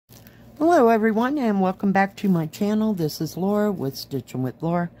Hello everyone, and welcome back to my channel. This is Laura with Stitching with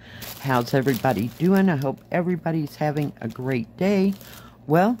Laura. How's everybody doing? I hope everybody's having a great day.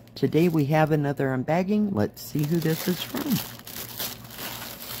 Well, today we have another unbagging. Let's see who this is from.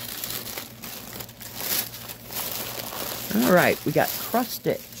 Alright, we got Cross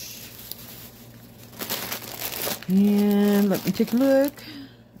Stitch. And let me take a look.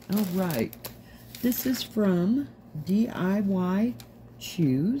 Alright, this is from DIYChoose.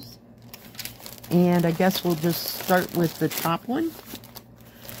 And I guess we'll just start with the top one.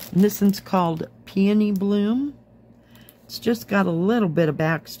 And this one's called Peony Bloom. It's just got a little bit of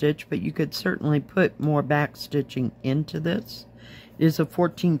back stitch, but you could certainly put more back stitching into this. It is a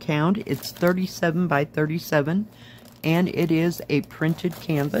 14 count. It's 37 by 37, and it is a printed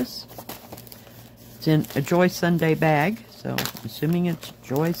canvas. It's in a Joy Sunday bag, so I'm assuming it's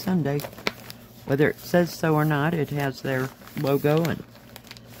Joy Sunday. Whether it says so or not, it has their logo and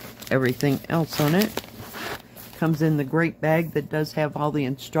everything else on it. Comes in the great bag that does have all the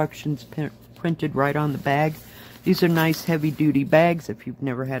instructions printed right on the bag. These are nice heavy-duty bags if you've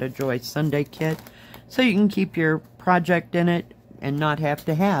never had a Joy Sunday kit, so you can keep your project in it and not have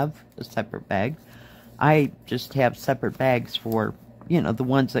to have a separate bag. I just have separate bags for, you know, the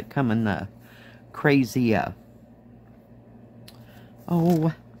ones that come in the crazy, in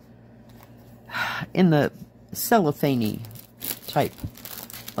the cellophane type.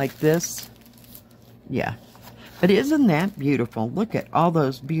 Like this. Yeah. But isn't that beautiful? Look at all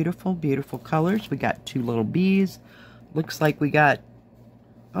those beautiful, beautiful colors. We got two little bees. Looks like we got...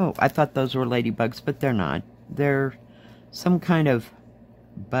 Oh, I thought those were ladybugs, but they're not. They're some kind of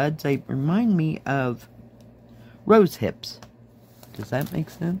buds. They remind me of rose hips. Does that make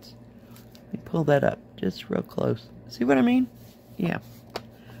sense? Let me pull that up just real close. See what I mean? Yeah.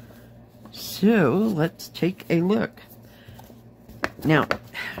 So, let's take a look. Now,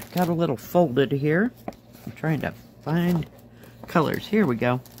 got a little folded here. I'm trying to find colors. Here we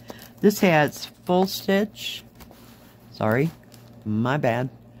go. This has full stitch. Sorry, my bad.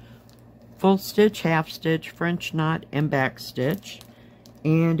 Full stitch, half stitch, French knot, and back stitch.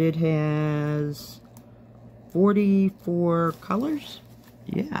 And it has 44 colors.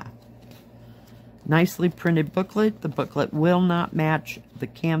 Yeah. Nicely printed booklet. The booklet will not match the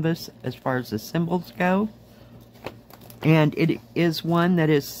canvas as far as the symbols go. And it is one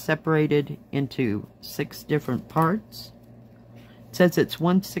that is separated into 6 different parts. It says it's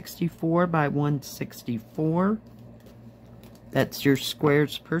 164 by 164. That's your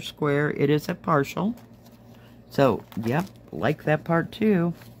squares per square. It is a partial. So, yep, like that part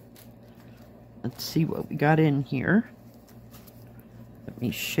too. Let's see what we got in here. Let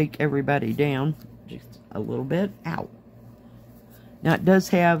me shake everybody down just a little bit. Ow. Now it does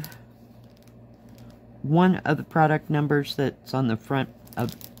have one of the product numbers that's on the front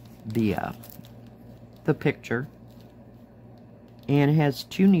of the picture, and it has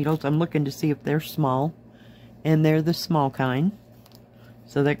 2 needles. I'm looking to see if they're small, and they're the small kind,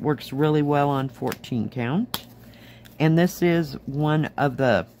 so that works really well on 14 count. And this is one of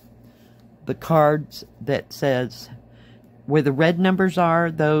the cards that says where the red numbers are,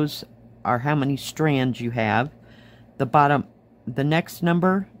 those are how many strands you have. The bottom, the next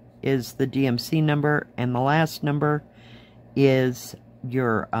number is the DMC number, and the last number is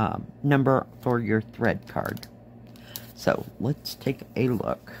your number for your thread card. So let's take a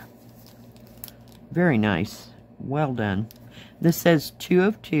look. Very nice. Well done. This says 2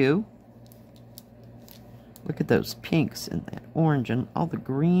 of 2. Look at those pinks and that orange and all the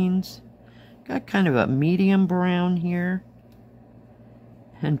greens. Got kind of a medium brown here.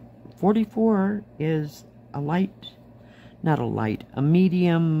 And 44 is a light... Not a light, a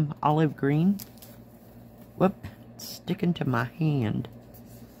medium olive green. Whoop, it's sticking to my hand.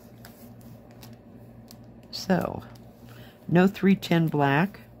 So, no 310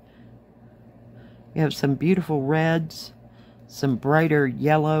 black. You have some beautiful reds, some brighter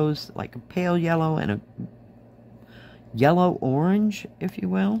yellows, like a pale yellow and a yellow orange, if you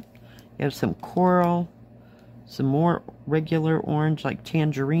will. You have some coral, some more regular orange, like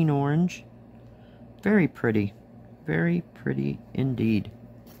tangerine orange. Very pretty. Very pretty indeed.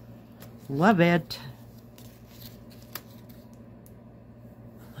 Love it.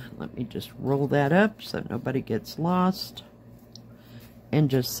 Let me just roll that up so nobody gets lost. And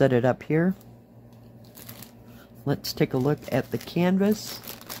just set it up here. Let's take a look at the canvas.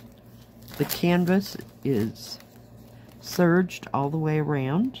 The canvas is serged all the way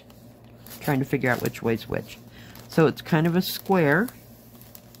around. Trying to figure out which way's which. So it's kind of a square.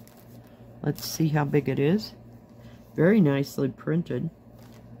 Let's see how big it is. Very nicely printed.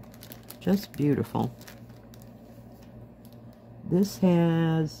 Just beautiful. This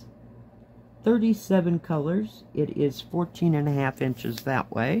has 37 colors. It is 14.5 inches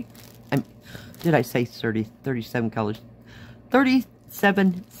that way. Did I say 37 colors?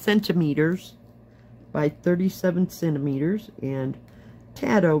 37 centimeters by 37 centimeters and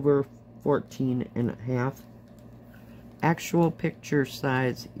tad over 14.5. Actual picture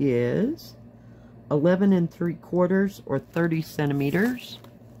size is 11 3/4 or 30 centimeters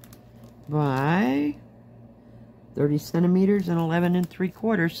by 30 centimeters and 11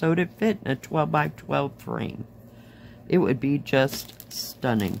 3/4, so it'd fit in a 12 by 12 frame. It would be just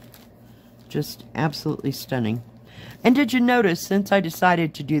stunning. Just absolutely stunning. And did you notice, since I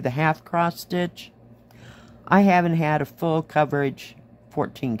decided to do the half cross stitch, I haven't had a full coverage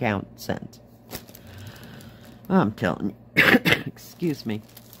 14 count since. I'm telling you. Excuse me.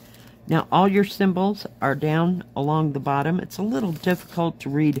 Now all your symbols are down along the bottom. It's a little difficult to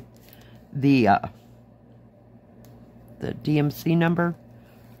read the DMC number,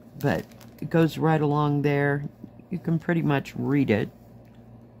 but it goes right along there. You can pretty much read it.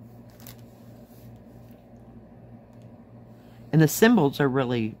 And the symbols are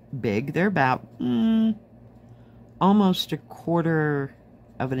really big. They're about almost 1/4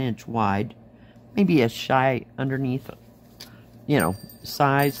 of an inch wide. Maybe a shy underneath, you know,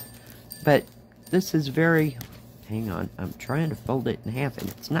 size. But this is very, hang on, I'm trying to fold it in half and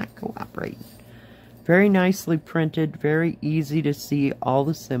it's not cooperating. Very nicely printed, very easy to see all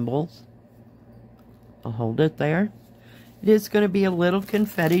the symbols. I'll hold it there. It is going to be a little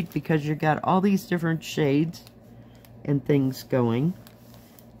confetti because you got all these different shades and things going.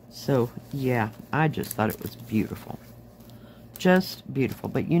 So yeah, I just thought it was beautiful. Just beautiful.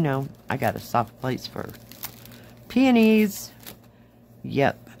 But you know, I got a soft place for peonies.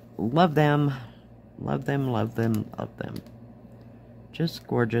 Yep, love them. Love them, love them, love them. Just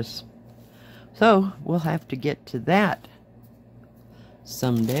gorgeous. So we'll have to get to that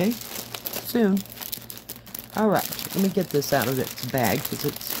someday soon. Alright, let me get this out of its bag because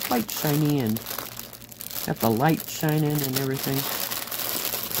it's quite shiny and got the light shining and everything.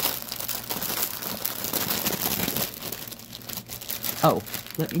 Oh,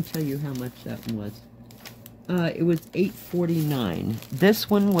 let me tell you how much that one was. It was $8.49. This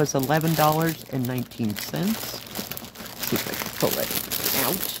one was $11.19. See if I can pull it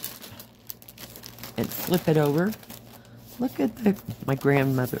out and flip it over. Look at my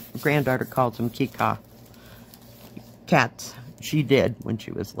granddaughter calls them kika. Cats. She did when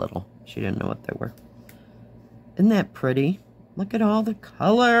she was little. She didn't know what they were. Isn't that pretty? Look at all the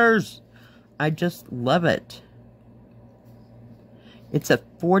colors. I just love it. It's a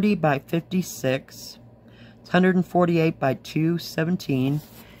 40 by 56. It's 148 by 217.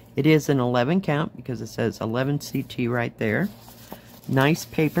 It is an 11 count because it says 11 CT right there. Nice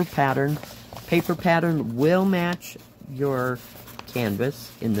paper pattern. Paper pattern will match your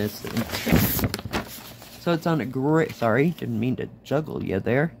canvas in this instance. So it's on a great, sorry, didn't mean to juggle you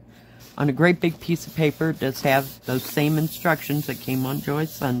there. On a great big piece of paper. It does have those same instructions that came on Joy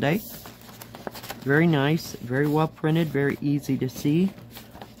Sunday. Very nice, very well printed, very easy to see.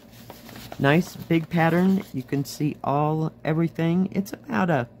 Nice big pattern. You can see everything. It's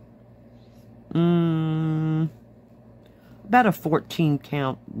about a 14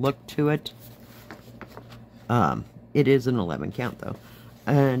 count look to it. It is an 11 count though.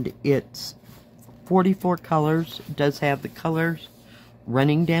 And it's 44 colors. It does have the colors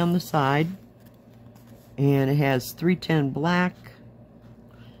running down the side. And it has 310 black.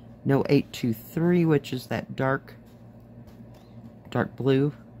 No 823, which is that dark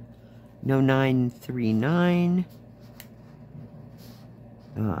blue. No 939.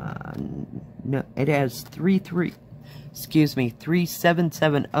 No, it has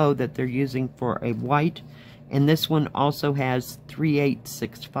 3770 that they're using for a white. And this one also has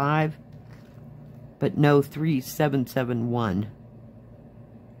 3865. But no 3771.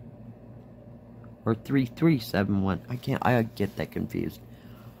 Or 3371. I get that confused.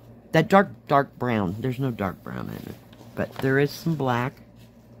 That dark brown. There's no dark brown in it. But there is some black.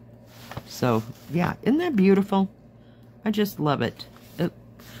 So, yeah. Isn't that beautiful? I just love it. I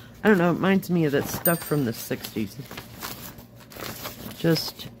don't know. It reminds me of that stuff from the 60s.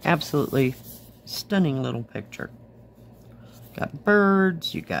 Just absolutely stunning little picture. Got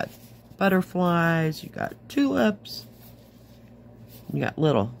birds. You got butterflies. You got tulips. You got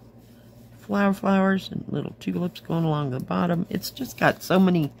little flowers and little tulips going along the bottom. It's just got so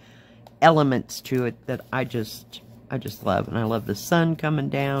many elements to it that I just love. And I love the sun coming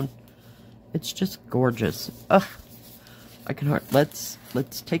down. It's just gorgeous. Ugh. I can hardly, let's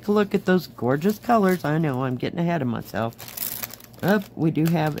take a look at those gorgeous colors. I know I'm getting ahead of myself. We do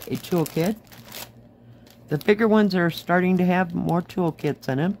have a toolkit. The bigger ones are starting to have more toolkits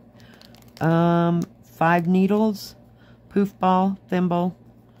in them. 5 needles, poof ball, thimble,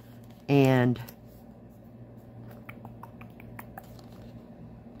 and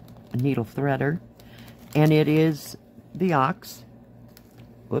a needle threader. And it is the ox.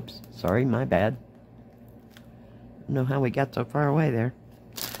 Whoops, sorry, my bad. Don't know how we got so far away there.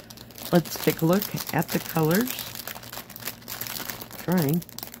 Let's take a look at the colors. Trying.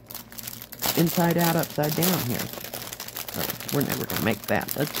 Inside out, upside down here. Oh, we're never going to make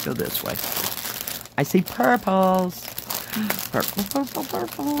that. Let's go this way. I see purples. Purple, purple,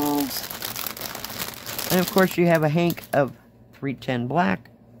 purples. And of course you have a hank of 310 black.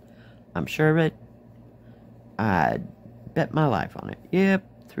 I'm sure of it. I'd bet my life on it.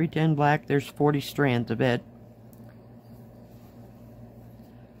 Yep, 310 black. There's 40 strands of it.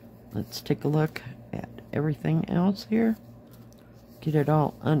 Let's take a look at everything else here. Get it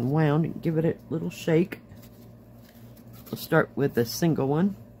all unwound and give it a little shake. We'll start with the single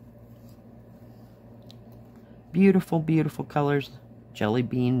one. Beautiful, beautiful colors. Jelly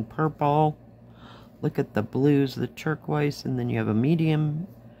bean purple. Look at the blues, the turquoise, and then you have a medium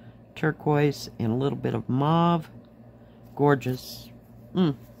turquoise and a little bit of mauve. Gorgeous.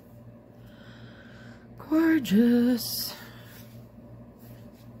 Gorgeous.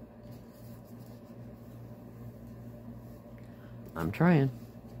 I'm trying.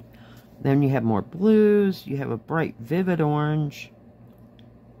 Then you have more blues. You have a bright vivid orange.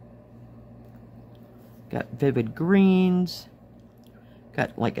 Got vivid greens.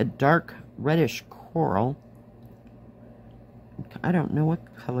 Got like a dark reddish coral. I don't know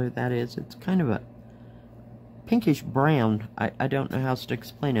what color that is. It's kind of a pinkish brown. I don't know how else to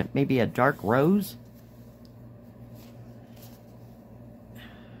explain it. Maybe a dark rose.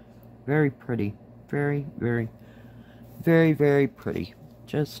 Very pretty. Very, very, very, very pretty.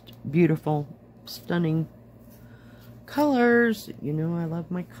 Just beautiful, stunning colors. You know I love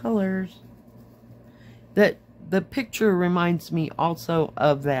my colors. The picture reminds me also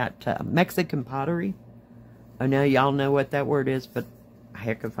of that Mexican pottery. I know y'all know what that word is, but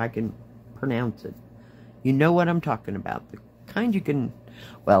heck if I can pronounce it. You know what I'm talking about. The kind you can,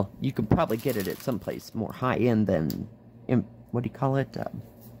 well, you could probably get it at someplace more high-end than, what do you call it?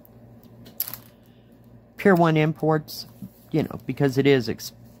 Pier 1 imports, you know, because it is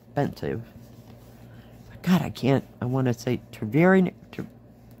expensive. God, I can't, I want to say Trevina,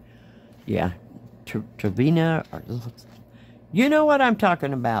 or, you know what I'm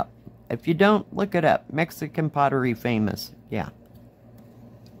talking about. If you don't, look it up. Mexican pottery famous. Yeah.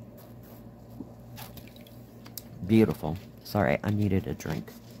 Beautiful. Sorry, I needed a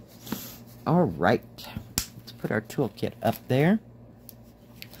drink. Alright. Let's put our toolkit up there.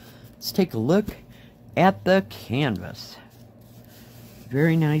 Let's take a look at the canvas.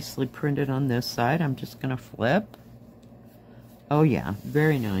 Very nicely printed on this side. I'm just going to flip. Oh yeah,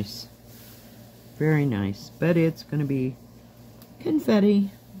 very nice. Very nice. But it's going to be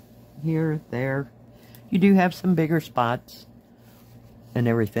confetti here, there. You do have some bigger spots and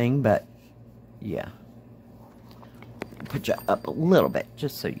everything, but yeah. Put you up a little bit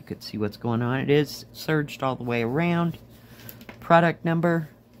just so you could see what's going on. It is serged all the way around. Product number,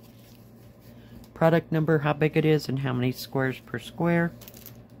 how big it is, and how many squares per square.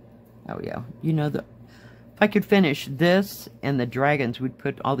 Oh yeah, you know, if I could finish this and the dragons, we'd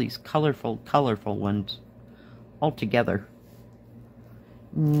put all these colorful ones all together.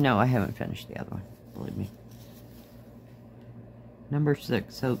 No, I haven't finished the other one, believe me. Number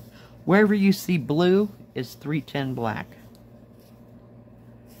 6. So wherever you see blue is 310 black.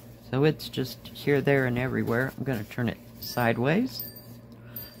 So it's just here, there, and everywhere. I'm going to turn it sideways.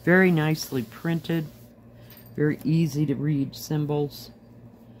 Very nicely printed. Very easy to read symbols.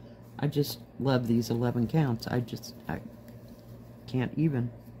 I just love these 11 counts. I can't even.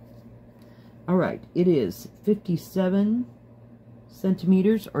 Alright, it is 57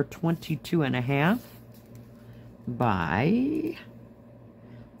 centimeters or 22.5 by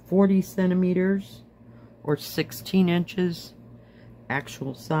 40 centimeters or 16 inches.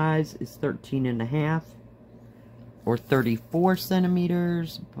 Actual size is 13.5 or 34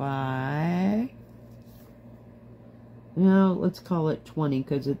 centimeters by, no, let's call it 20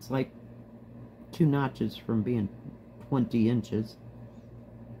 because it's like 2 notches from being 20 inches.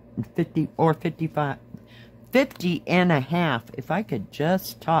 50 or 55, 50.5. If I could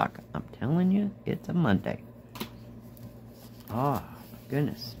just talk, I'm telling you, it's a Monday. Oh,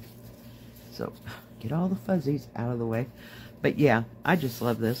 goodness. So, get all the fuzzies out of the way. But yeah, I just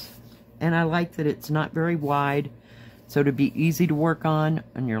love this. And I like that it's not very wide, so to be easy to work on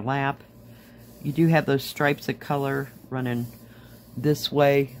your lap. You do have those stripes of color running this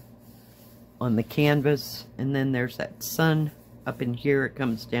way on the canvas, and then there's that sun up in here. It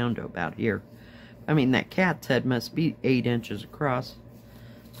comes down to about here. I mean, that cat's head must be 8 inches across.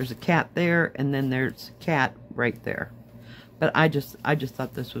 There's a cat there, and then there's a cat right there. But I just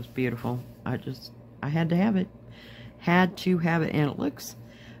thought this was beautiful. I had to have it. Had to have it, and it looks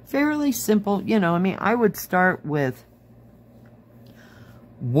fairly simple. You know, I mean, I would start with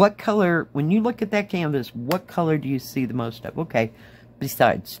what color, when you look at that canvas, what color do you see the most of? Okay,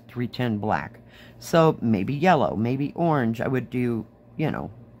 besides 310 black. So maybe yellow, maybe orange. I would do, you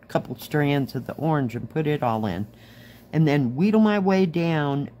know, a couple strands of the orange and put it all in. And then wheedle my way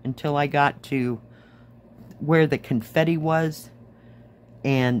down until I got to where the confetti was.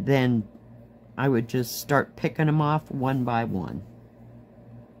 And then I would just start picking them off one by one.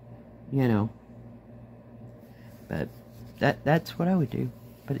 You know. But that's what I would do.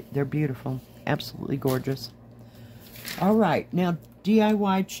 But they're beautiful. Absolutely gorgeous. Alright, now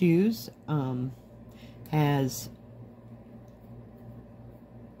DIYChoose has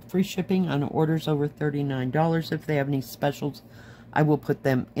free shipping on orders over $39. If they have any specials, I will put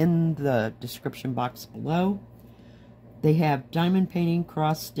them in the description box below. They have diamond painting,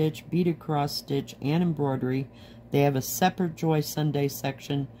 cross stitch, beaded cross stitch, and embroidery. They have a separate Joy Sunday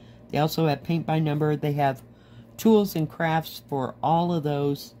section. They also have paint by number. They have tools and crafts for all of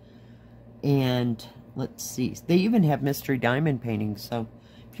those. And let's see, they even have mystery diamond paintings. So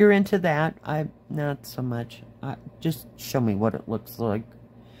if you're into that, I'm not so much. Just show me what it looks like.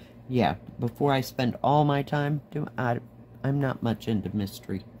 Yeah, before I spend all my time doing, I'm not much into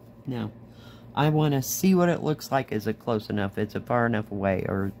mystery. No. I want to see what it looks like. Is it close enough? Is it far enough away?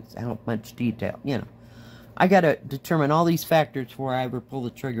 Or how much detail? You know. I got to determine all these factors before I ever pull the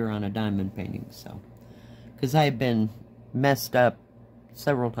trigger on a diamond painting. So, because I've been messed up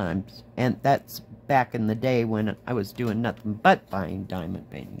several times. And that's back in the day when I was doing nothing but buying diamond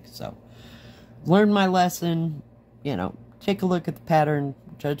paintings. So, learn my lesson. You know, take a look at the pattern.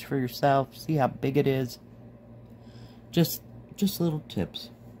 Judge for yourself. See how big it is. Just little tips.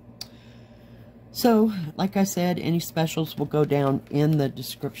 So, like I said, any specials will go down in the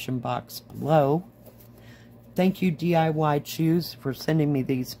description box below. Thank you, DIYChoose, for sending me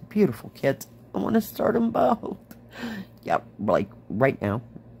these beautiful kits. I want to start them both. Yep, like right now.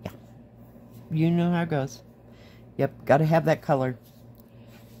 Yeah. You know how it goes. Yep, got to have that color.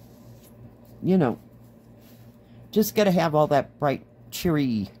 You know, just got to have all that bright,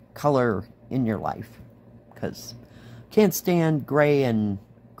 cheery color in your life. Because can't stand gray and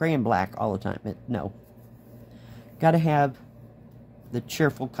black all the time. No. Got to have the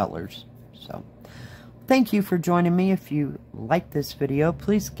cheerful colors. So, thank you for joining me. If you like this video,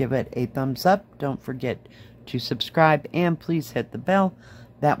 please give it a thumbs up. Don't forget to subscribe and please hit the bell.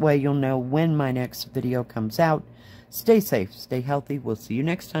 That way you'll know when my next video comes out. Stay safe. Stay healthy. We'll see you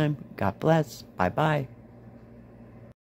next time. God bless. Bye-bye.